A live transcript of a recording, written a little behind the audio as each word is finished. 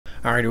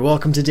Alrighty,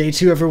 welcome to day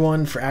 2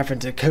 everyone for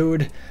Advent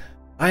Code.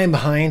 I am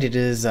behind, it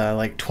is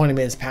like 20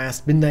 minutes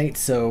past midnight,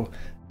 so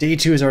day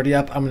 2 is already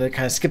up. I'm going to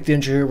kind of skip the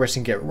intro here, we're just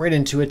going to get right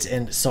into it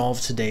and solve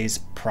today's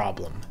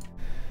problem.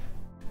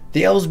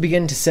 The elves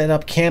begin to set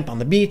up camp on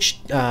the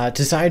beach. To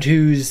decide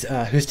whose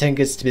tent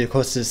gets to be the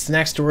closest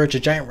snack storage, a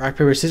giant rock,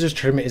 paper, scissors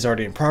tournament is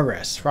already in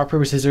progress. Rock,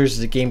 paper, scissors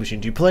is a game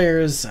between 2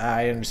 players.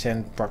 I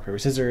understand rock, paper,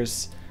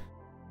 scissors.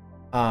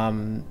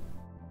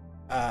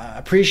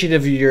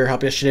 Appreciative of your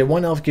help yesterday,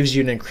 one elf gives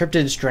you an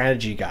encrypted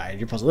strategy guide.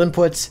 Your puzzle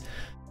inputs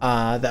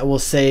that will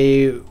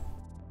say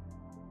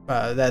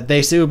that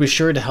they say will be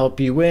sure to help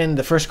you win.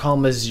 The first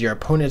column is your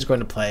opponent is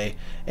going to play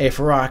A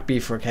for rock, B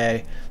for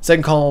K.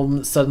 Second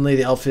column, suddenly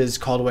the elf is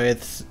called away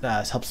with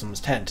help someone's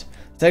tent.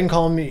 Second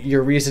column,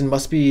 your reason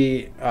must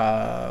be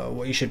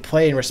what you should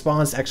play in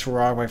response. X for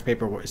rock, Y for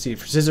paper, C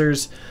for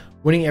scissors.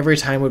 Winning every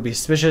time would be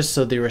suspicious,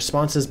 so the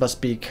responses must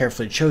be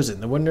carefully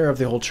chosen. The winner of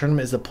the whole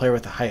tournament is the player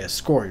with the highest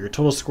score. Your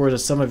total score is the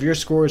sum of your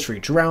scores for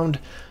each round.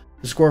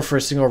 The score for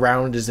a single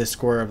round is the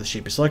score of the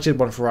shape you selected.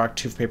 1 for rock,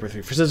 2 for paper,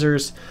 3 for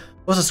scissors.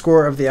 Plus the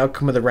score of the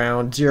outcome of the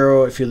round.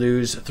 0 if you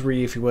lose,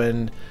 3 if you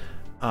win,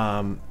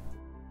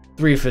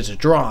 3 if it's a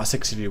draw,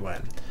 6 if you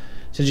win.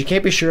 Since you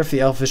can't be sure if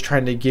the elf is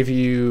trying to give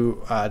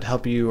you, to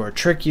help you or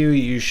trick you,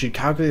 you should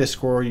calculate the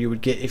score you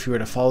would get if you were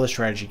to follow the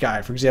strategy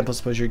guide. For example,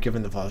 suppose you're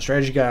given the follow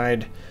strategy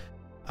guide.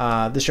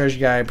 The strategy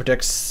guide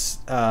predicts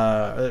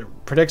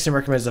and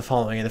recommends the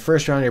following. In the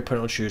first round, your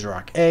opponent will choose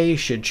rock A,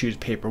 should choose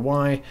paper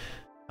Y.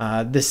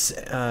 This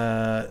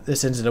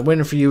ends in a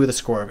win for you with a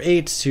score of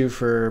 8, 2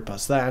 for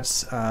plus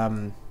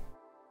that.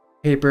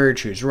 Paper,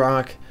 choose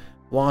rock.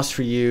 Loss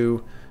for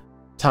you,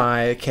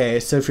 tie. Okay,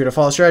 so if you're to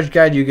follow the strategy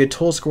guide, you get a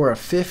total score of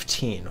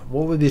 15.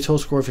 What would be the total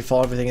score if you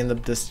follow everything in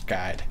this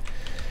guide?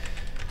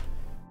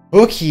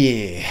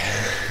 Okay.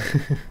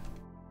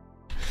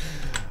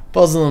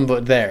 Puzzle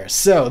input there.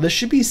 So this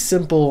should be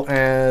simple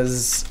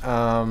as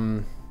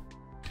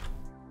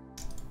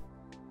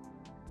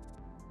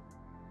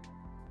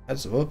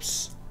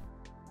whoops.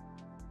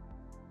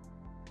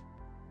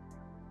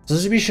 So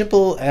this would be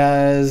simple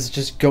as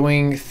just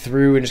going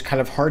through and just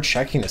kind of hard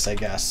checking this, I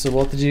guess. So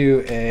we'll have to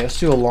do let's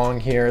do a long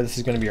here. This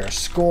is going to be our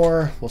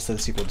score. We'll set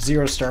this equal to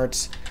 0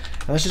 starts.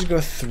 And let's just go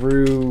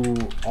through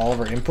all of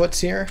our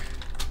inputs here.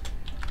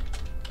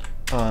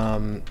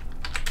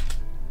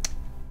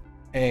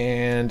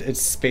 And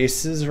it's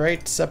spaces,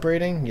 right?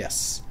 Separating?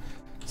 Yes.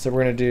 So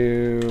we're going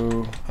to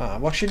do,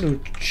 we'll actually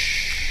do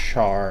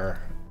char.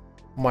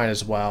 Might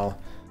as well.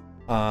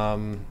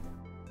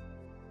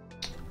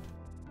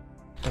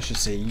 Let's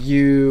just say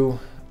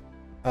U.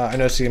 I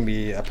know it's going to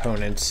be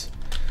opponent.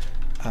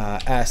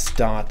 S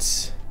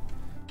dot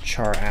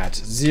char at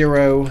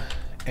 0.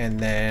 And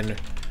then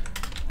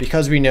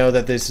because we know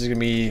that this is going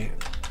to be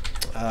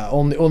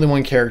only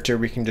one character,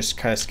 we can just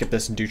kind of skip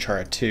this and do char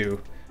at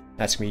 2.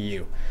 That's going to be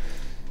U.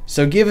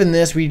 So given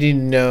this, we need to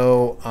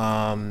know,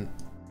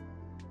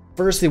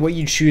 firstly, what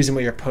you choose and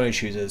what your opponent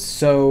chooses.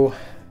 So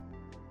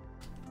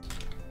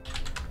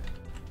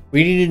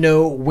we need to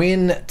know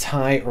win,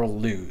 tie, or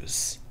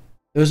lose.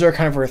 Those are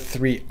kind of our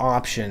 3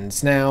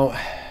 options. Now,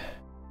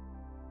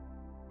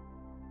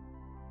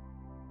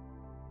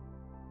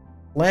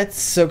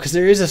 because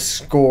there is a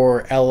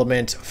score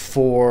element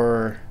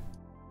for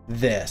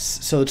this.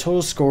 So the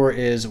total score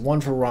is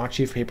 1 for rock,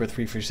 2 for paper,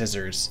 3 for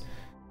scissors.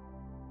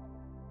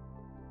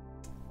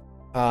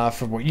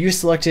 For what you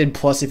selected,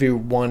 plus if you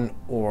won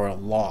or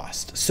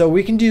lost. So what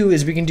we can do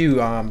is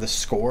the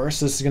score.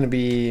 So this is going to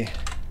be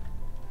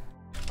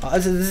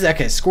this is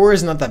okay. Score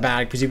is not that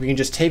bad because we can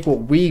just take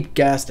what we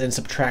guessed and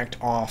subtract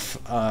off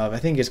of. I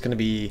think it's going to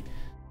be.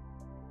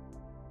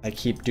 I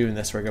keep doing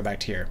this where I go back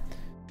to here.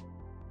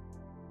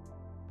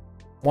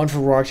 1 for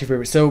rock, 2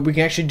 for. So we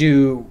can actually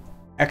do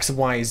X,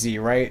 Y, Z,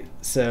 right?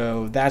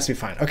 So that's be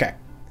fine. Okay,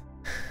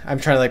 I'm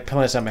trying to like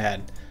plan this out in my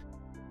head.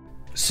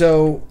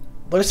 So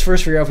let's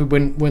first figure out if we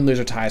win, lose,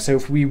 or tie. So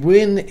if we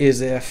win is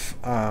if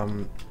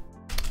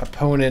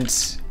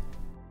opponents.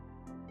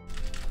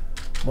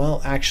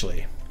 Well,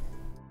 actually,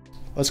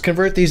 let's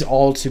convert these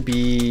all to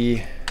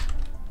be.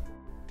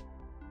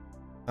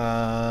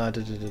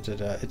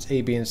 It's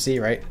A, B, and C,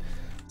 right?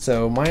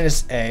 So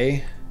minus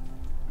A,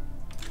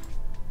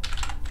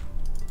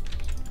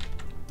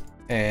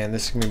 and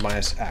this is gonna be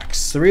minus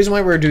X. The reason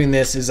why we're doing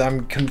this is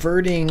I'm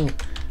converting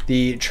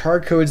the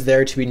char codes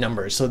there to be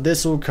numbers. So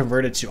this will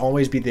convert it to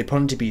always be the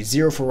opponent to be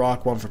 0 for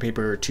rock, 1 for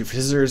paper, 2 for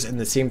scissors, and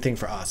the same thing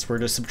for us. We're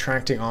just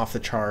subtracting off the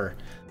char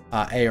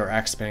A or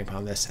X depending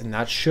upon this, and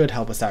that should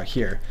help us out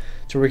here.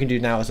 So what we can do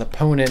now is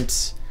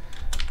opponent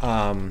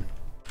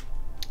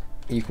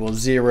equals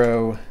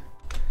 0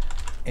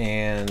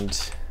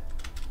 and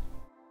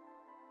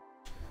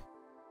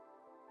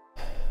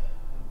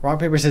rock,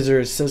 paper,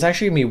 scissors. So it's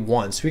actually gonna be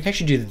 1. So we can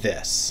actually do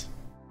this.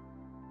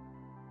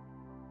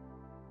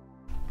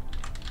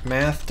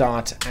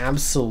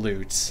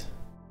 Math.absolute.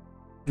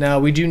 Now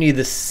we do need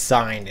the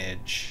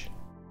signage.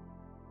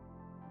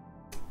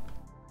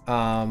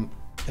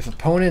 If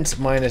opponent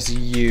minus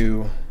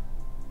U.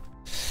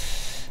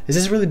 Is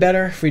this really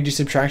better if we do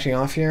subtracting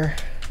off here?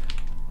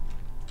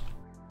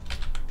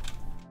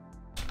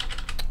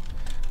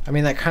 I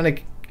mean, that kind of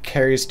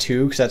carries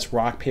too, because that's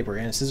rock, paper,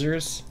 and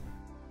scissors.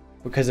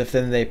 Because if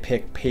then they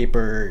pick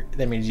paper,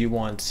 that means you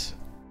want...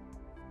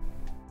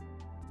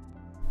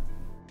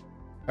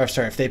 Or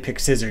sorry, if they pick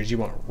scissors, you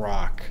want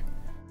rock.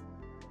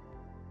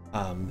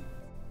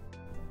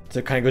 So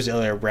it kind of goes the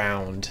other way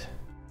around.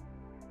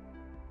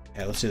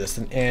 Okay, let's do this.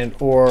 And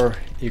or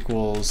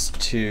equals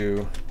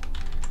to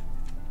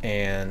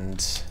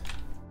and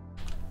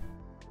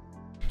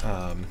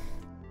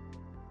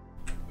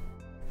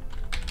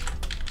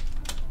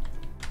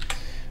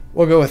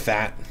we'll go with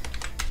that.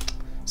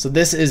 So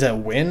this is a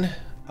win.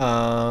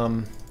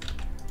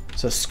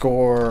 So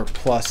score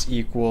plus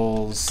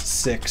equals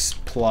 6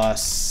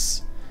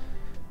 plus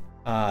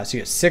so you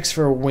get 6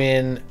 for a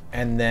win,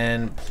 and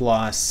then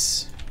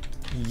plus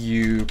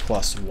U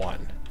plus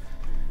 1.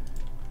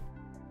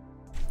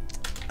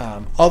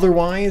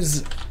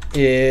 Otherwise,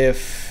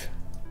 if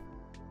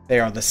they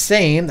are the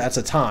same, that's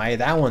a tie.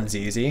 That one's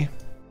easy.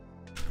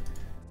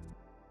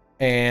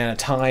 And a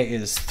tie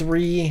is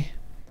 3.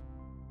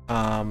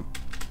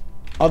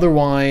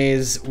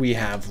 Otherwise, we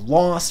have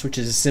loss, which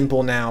is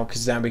simple now,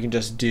 because now we can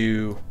just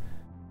do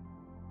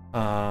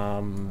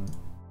 1,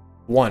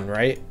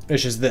 right?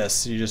 It's just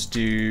this. You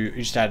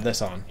just add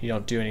this on. You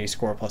don't do any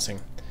score plussing.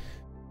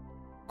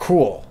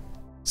 Cool.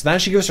 So that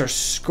actually gives us our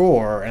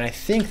score, and I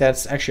think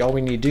that's actually all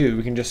we need to do.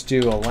 We can just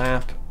do a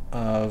lap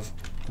of,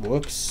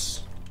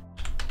 whoops,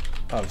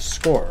 of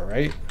score,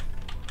 right?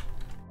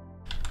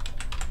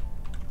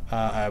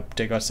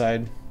 Did I go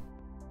outside?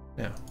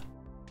 No.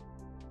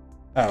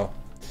 Oh.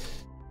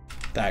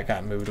 That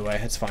got moved away.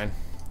 It's fine.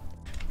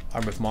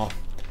 I'll move them all.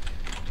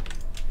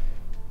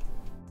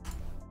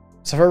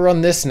 So if I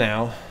run this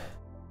now,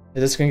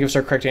 is this going to give us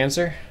our correct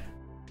answer?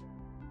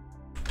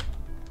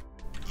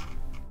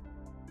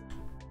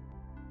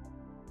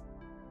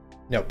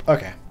 Nope.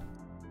 Okay.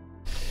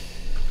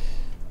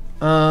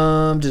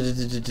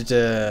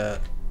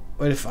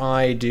 What if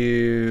I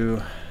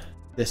do...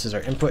 This is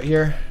our input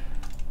here.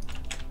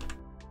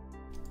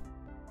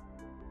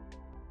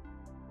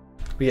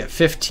 We get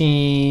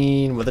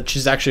 15, well, which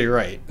is actually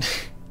right.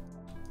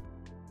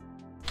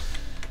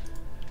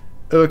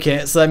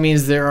 Okay, so that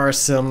means there are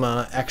some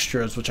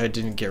extras which I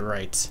didn't get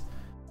right.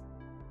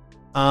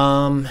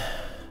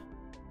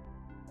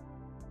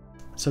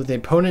 So the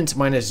opponent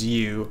minus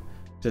you,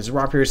 there's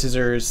rock, paper,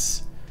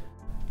 scissors.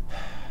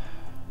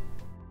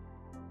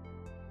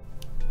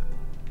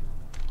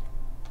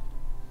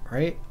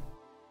 Right?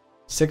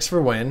 6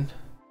 for win.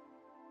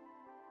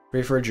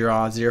 3 for a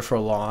draw, 0 for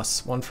a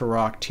loss, 1 for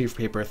rock, 2 for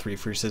paper, 3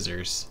 for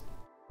scissors.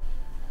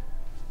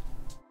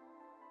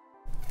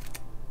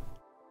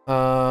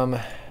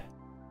 Opponent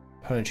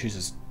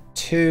chooses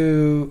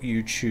 2,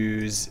 you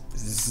choose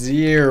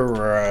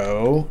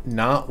 0,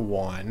 not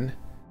 1.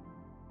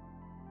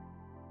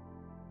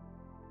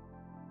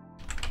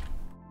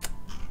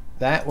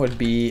 That would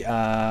be,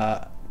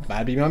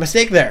 might be my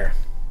mistake there.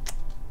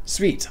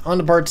 Sweet, on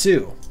to part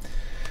 2.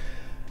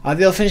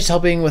 They'll finish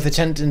helping with a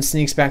tent and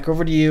sneaks back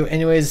over to you.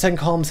 Anyways, the second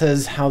column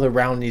says how the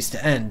round needs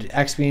to end.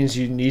 X means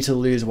you need to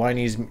lose, Y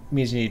means you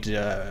need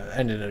to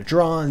end in a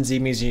draw, and Z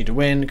means you need to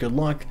win. Good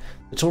luck.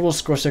 The total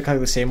score still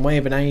calculated the same way,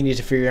 but now you need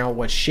to figure out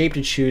what shape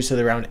to choose so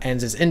the round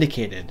ends as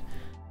indicated.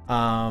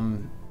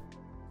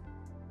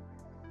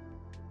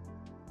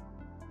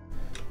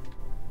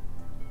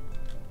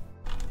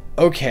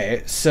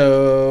 Okay,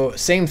 so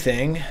same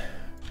thing,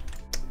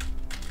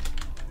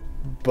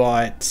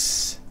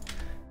 but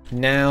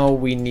now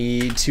we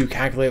need to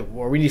calculate,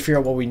 or we need to figure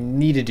out what we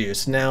need to do.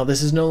 So now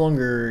this is no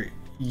longer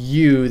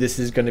U, this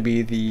is going to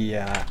be the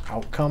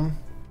outcome.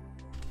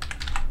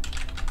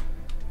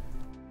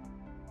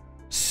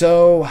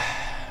 So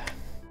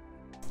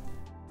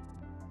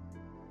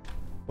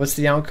what's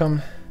the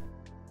outcome?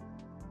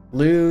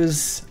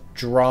 Lose,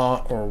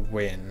 draw, or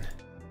win.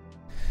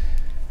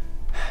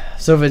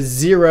 So if it's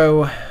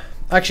 0,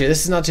 actually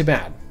this is not too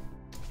bad.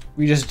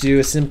 We just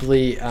do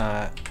simply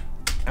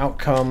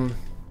outcome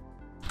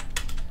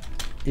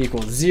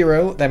equals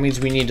 0. That means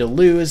we need to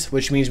lose,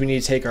 which means we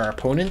need to take our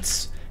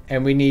opponents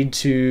and we need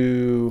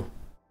to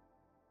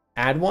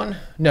add 1?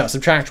 No,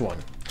 subtract 1.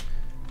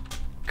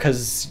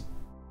 Because,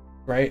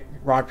 right,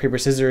 rock, paper,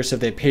 scissors, so if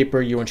they have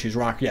paper, you want to choose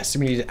rock. Yes, so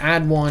we need to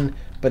add 1,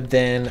 but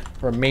then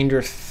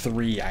remainder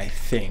 3, I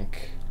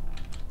think.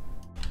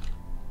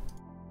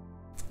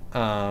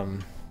 I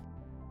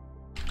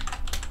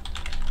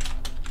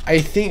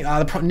think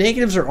the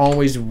negatives are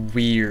always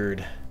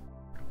weird.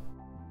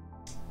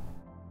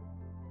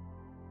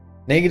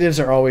 Negatives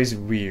are always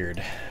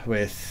weird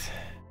with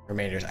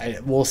remainders.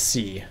 We'll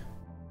see.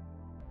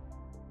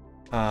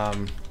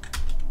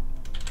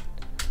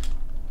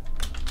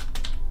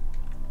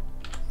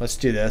 Let's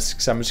do this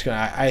because I'm just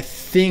gonna. I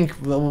think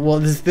well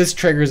this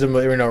triggers them,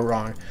 but we're not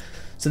wrong.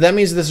 So that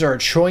means this is our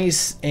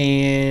choice,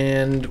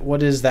 and what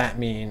does that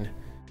mean?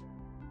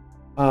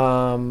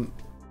 So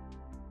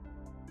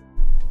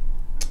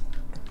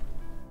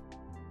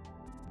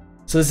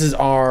this is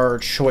our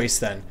choice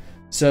then.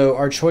 So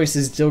our choice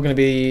is still going to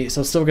be,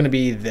 so it's still going to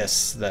be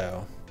this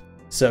though.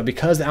 So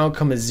because the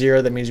outcome is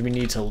 0, that means we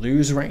need to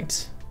lose,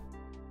 right?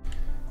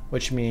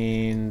 which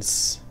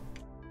means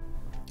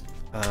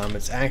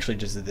it's actually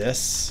just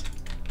this.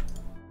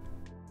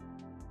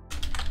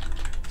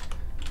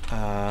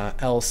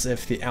 Else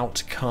if the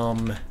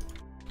outcome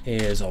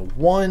is a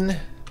 1,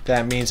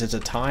 that means it's a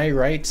tie,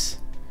 right?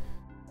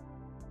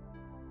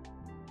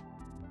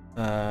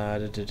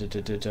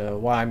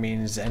 Y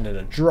means end in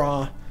a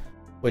draw,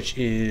 which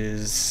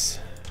is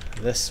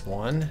this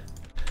one.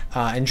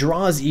 And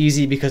draw is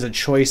easy because a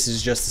choice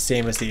is just the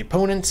same as the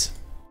opponent.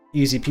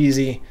 Easy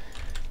peasy.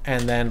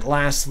 And then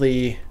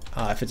lastly,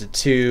 if it's a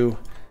 2,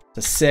 it's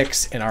a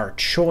 6, and our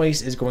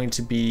choice is going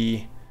to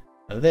be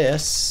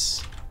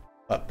this,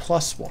 but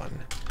 +1.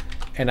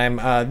 And I'm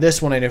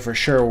this one I know for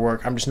sure will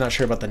work. I'm just not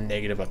sure about the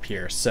negative up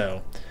here.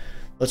 So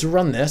let's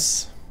run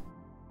this.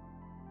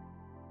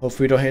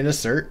 Hopefully we don't hit an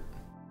assert.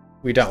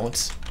 We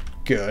don't.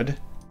 Good.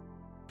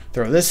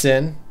 Throw this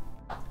in.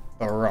 Oh,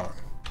 we're wrong.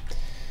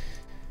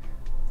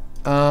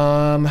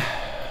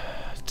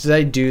 Did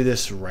I do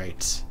this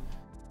right?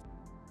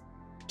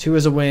 2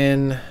 is a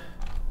win.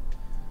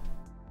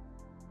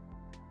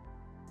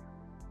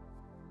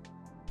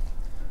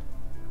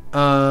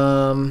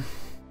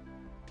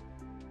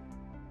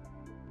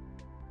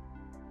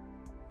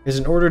 Is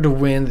in order to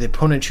win, the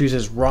opponent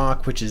chooses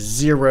rock, which is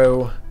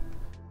 0.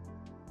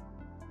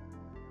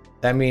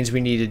 That means we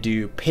need to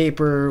do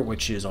paper,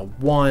 which is a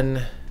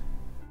 1.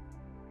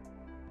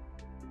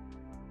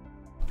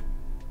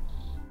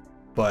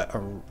 But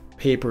a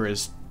paper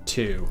is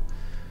 2.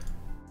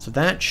 So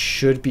that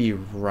should be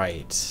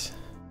right.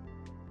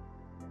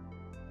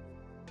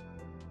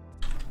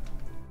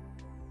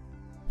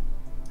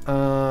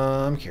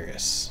 I'm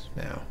curious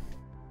now.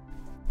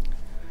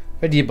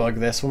 If I debug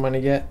this, what am I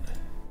gonna get?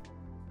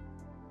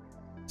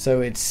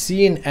 So it's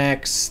C and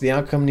X. The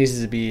outcome needs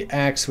to be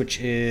X, which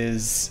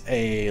is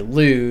a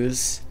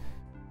lose.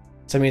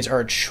 So that means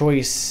our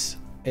choice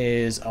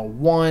is a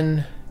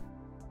 1.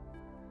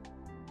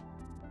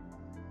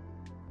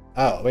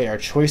 Oh, wait, our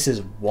choice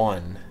is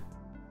 1.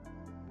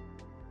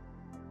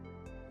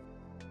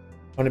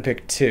 I want to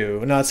pick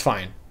 2. No, that's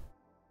fine.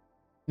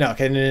 No,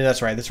 okay, no,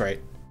 that's right, that's right.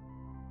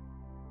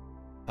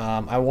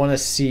 I want to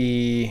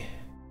see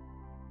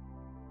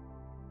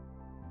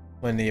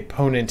when the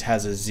opponent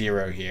has a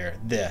 0 here.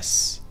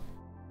 This.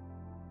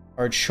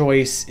 Our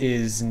choice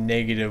is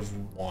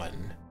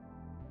 -1.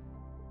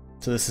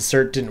 So this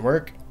assert didn't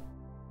work.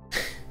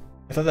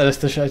 I thought that was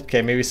the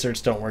okay, maybe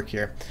asserts don't work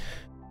here.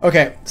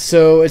 Okay,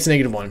 so it's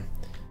 -1.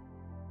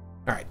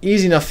 Alright,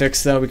 easy enough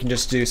fix though. We can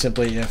just do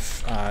simply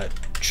if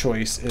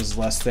choice is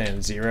less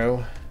than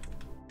 0.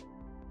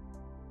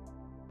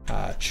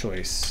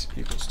 Choice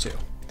equals 2.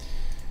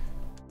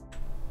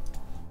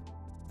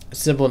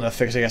 Simple enough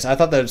fix, I guess. I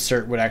thought that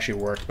assert would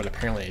actually work, but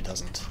apparently it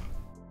doesn't.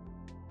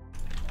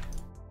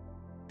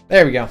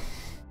 There we go.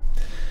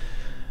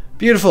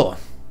 Beautiful.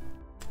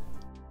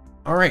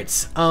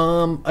 Alright,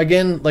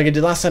 again, like I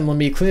did last time, let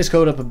me clean this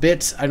code up a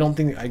bit. I don't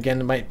think, again,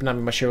 it might not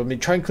be much here. Let me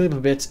try and clean up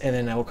a bit, and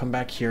then I will come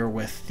back here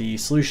with the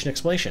solution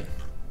explanation.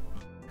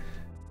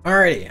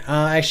 Alrighty,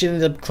 I actually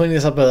ended up cleaning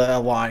this up a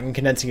lot and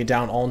condensing it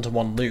down all into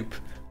one loop.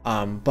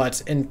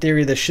 But in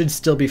theory, this should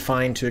still be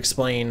fine to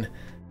explain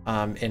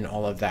in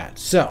all of that.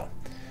 So,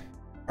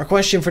 our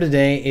question for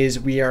today is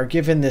we are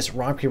given this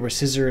rock, paper,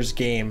 scissors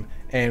game,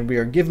 and we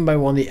are given by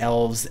one of the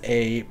elves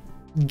a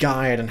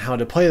guide on how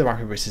to play the rock,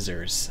 paper,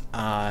 scissors.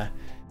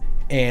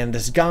 And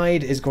this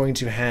guide is going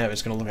to have,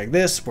 it's going to look like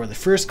this, where the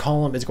first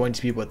column is going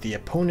to be what the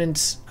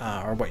opponents,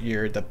 or what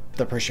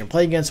the person you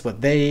play against,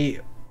 what they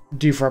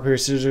do for rock, paper,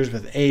 scissors,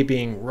 with A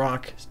being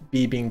rock,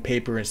 B being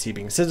paper, and C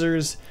being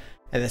scissors.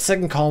 And the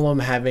second column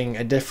having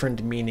a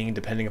different meaning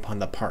depending upon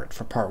the part.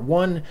 For part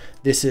 1,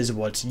 this is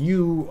what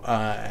you,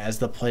 as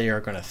the player, are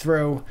going to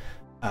throw.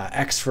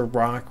 X for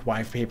rock,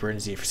 Y for paper,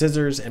 and Z for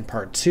scissors. And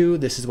part 2,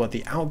 this is what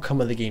the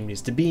outcome of the game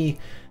needs to be.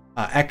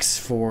 X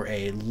for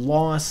a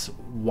loss,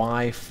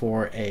 Y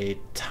for a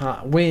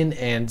win,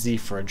 and Z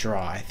for a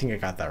draw. I think I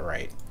got that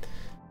right.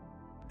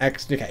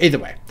 X, okay, either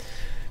way.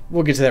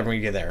 We'll get to that when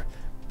we get there.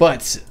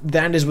 But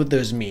that is what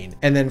those mean.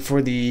 And then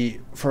for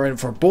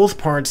both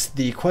parts,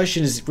 the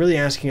question is really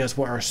asking us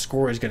what our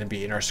score is going to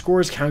be. And our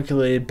score is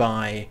calculated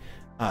by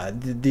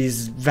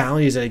these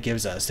values that it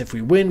gives us. If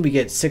we win, we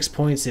get 6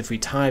 points. If we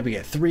tie, we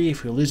get 3.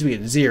 If we lose, we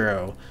get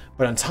 0.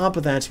 But on top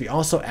of that, we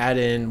also add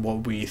in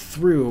what we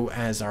threw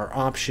as our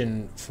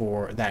option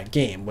for that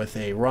game, with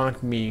a rock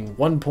being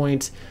 1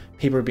 point,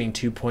 paper being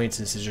 2 points,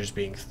 and scissors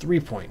being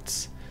 3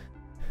 points.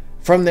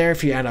 From there,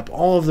 if you add up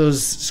all of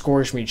those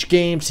scores from each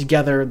game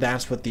together,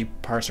 that's what the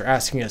parts are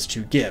asking us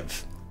to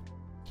give.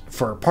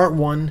 For part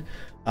 1,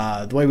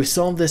 the way we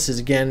solve this is,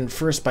 again,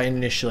 first by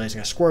initializing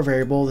a score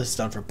variable. This is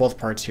done for both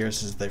parts here.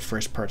 This is the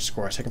first part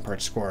score, second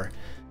part score.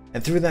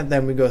 And through that,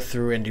 then we go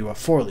through and do a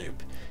for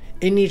loop.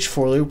 In each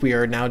for loop, we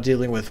are now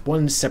dealing with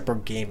one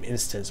separate game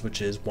instance, which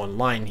is one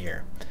line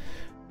here.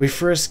 We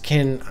first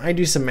I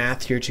do some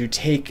math here to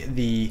take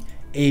the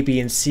A, B,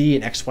 and C,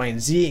 and X, Y,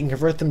 and Z and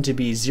convert them to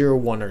be 0,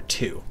 1, or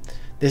 2.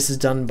 This is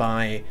done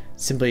by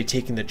simply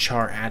taking the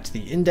char at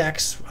the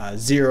index,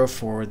 0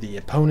 for the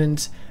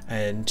opponent,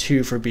 and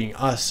 2 for being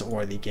us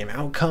or the game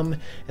outcome,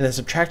 and then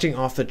subtracting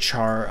off the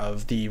char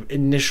of the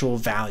initial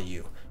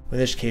value. In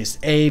this case,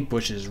 A,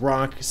 which is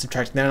rock,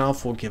 subtracting that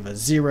off will give us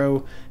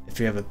 0. If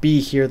you have a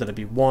B here, that'll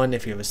be 1.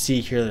 If you have a C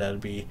here, that'll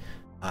be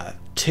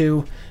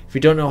 2. If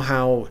you don't know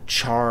how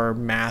char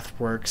math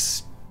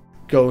works,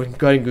 go ahead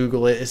and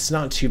Google it. It's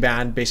not too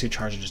bad. Basically,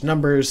 chars are just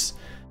numbers.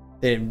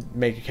 They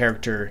make a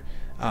character.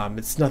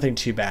 It's nothing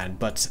too bad,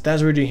 but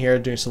that's what we're doing here,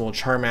 doing some little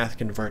char math,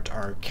 convert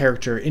our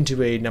character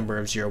into a number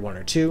of 0, 1,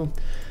 or 2.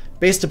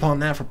 Based upon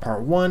that, for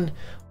part 1,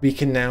 we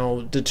can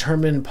now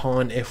determine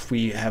upon if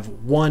we have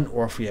won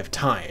or if we have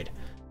tied.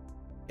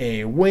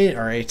 A win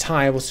or a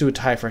tie, let's do a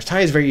tie first.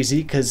 Tie is very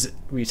easy because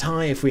we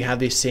tie if we have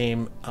the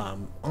same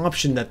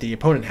option that the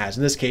opponent has.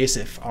 In this case,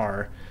 if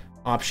our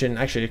option,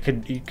 actually it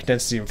could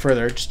condense this even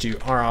further, just do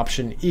our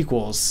option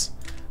equals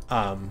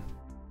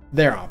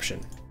their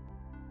option.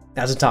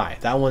 That's a tie.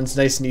 That one's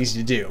nice and easy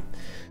to do.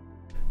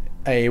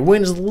 A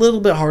win is a little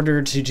bit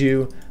harder to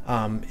do.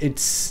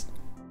 It's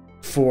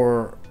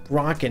for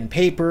rock and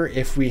paper.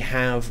 If we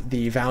have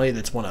the value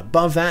that's 1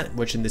 above that,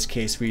 which in this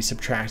case we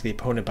subtract the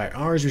opponent by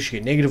ours, we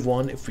should get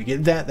 -1. If we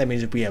get that, that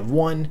means if we have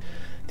 1.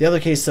 The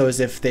other case though is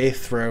if they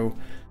throw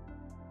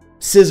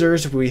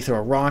scissors, if we throw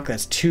a rock,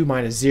 that's 2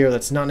 minus 0,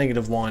 that's not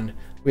 -1.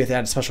 We have to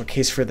add a special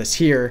case for this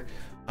here.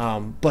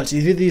 But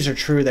if these are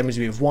true, that means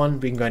we have 1.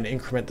 We can go ahead and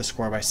increment the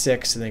score by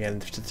 6, and then again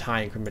to the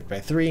tie, increment by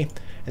 3.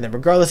 And then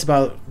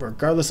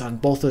regardless on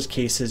both those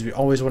cases, we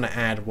always want to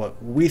add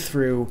what we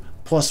threw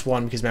plus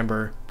 1, because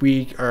remember,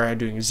 we are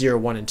doing 0,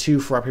 1, and 2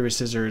 for rock, paper,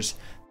 scissors.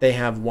 They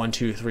have 1,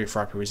 2, 3 for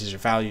rock, paper,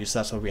 scissors value, so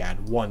that's why we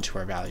add 1 to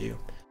our value.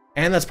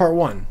 And that's part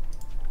 1.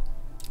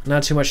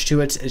 Not too much to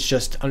it, it's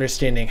just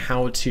understanding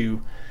how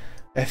to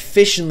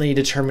efficiently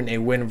determine a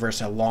win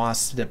versus a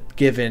loss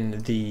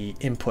given the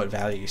input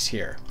values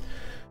here.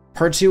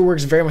 Part 2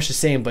 works very much the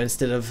same, but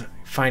instead of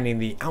finding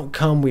the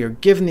outcome, we are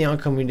given the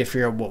outcome, we need to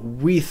figure out what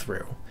we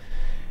threw.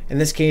 In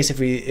this case,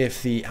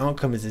 if the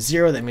outcome is a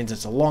 0, that means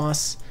it's a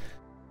loss.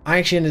 I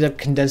actually ended up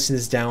condensing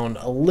this down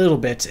a little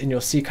bit, and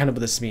you'll see kind of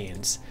what this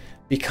means.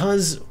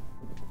 Because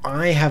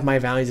I have my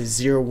values as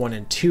 0, 1,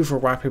 and 2 for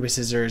rock, paper,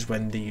 scissors,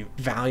 when the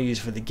values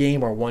for the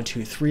game are 1,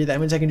 2, 3, that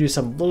means I can do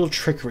some little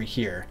trickery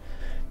here.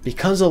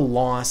 Because a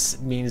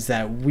loss means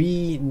that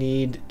we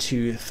need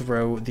to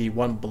throw the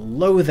one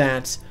below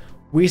that,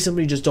 we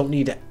simply just don't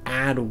need to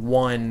add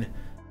 1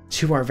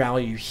 to our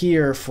value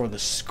here for the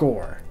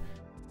score.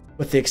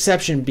 With the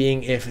exception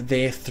being if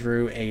they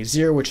threw a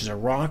 0, which is a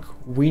rock,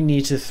 we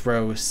need to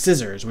throw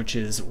scissors, which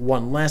is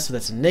 1 less, so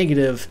that's a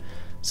negative.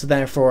 So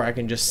therefore I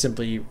can just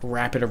simply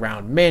wrap it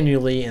around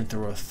manually and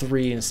throw a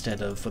 3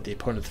 instead of what the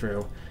opponent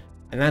threw.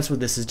 And that's what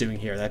this is doing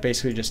here. That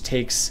basically just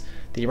takes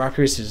the rock,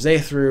 paper, scissors they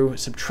threw,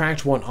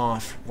 subtract 1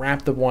 off,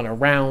 wrap the 1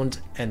 around,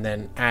 and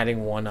then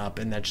adding 1 up,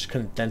 and that just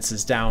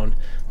condenses down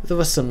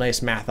with some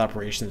nice math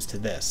operations to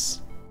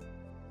this.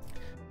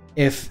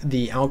 If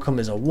the outcome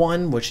is a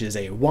 1, which is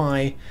a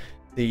Y,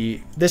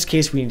 this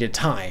case we need to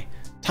tie.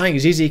 Tying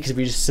is easy because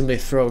we just simply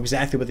throw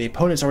exactly what the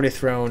opponent's already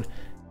thrown,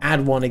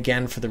 add 1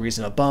 again for the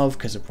reason above,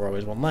 because we're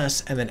always 1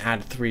 less, and then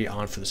add 3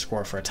 on for the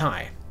score for a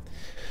tie.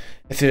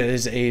 If it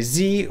is a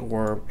Z,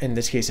 or in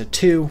this case a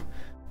 2,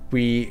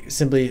 we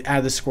simply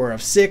add the score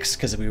of 6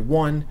 because we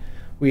won.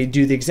 We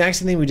do the exact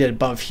same thing we did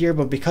above here,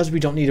 but because we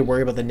don't need to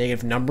worry about the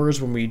negative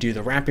numbers when we do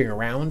the wrapping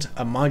around,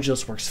 a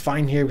modulus works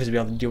fine here because we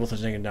don't have to deal with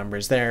those negative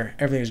numbers there.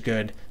 Everything is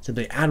good.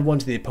 Simply add 1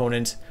 to the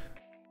opponent,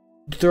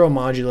 throw a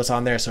modulus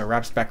on there so it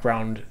wraps back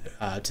around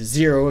to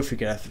 0 if we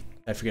get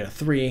a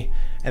 3,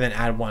 and then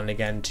add 1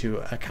 again to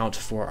account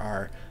for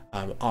our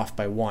off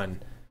by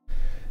 1.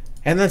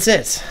 And that's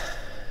it.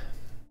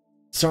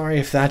 Sorry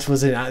if that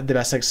wasn't the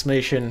best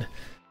explanation.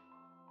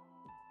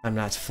 I'm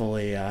not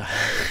fully,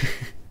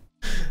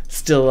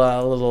 still a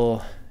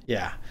little,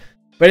 yeah.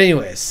 But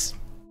anyways,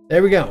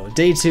 there we go.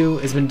 Day 2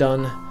 has been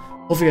done.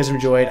 Hopefully you guys have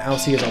enjoyed. I'll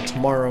see you guys all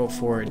tomorrow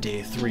for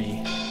day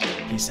 3.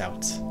 Peace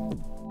out.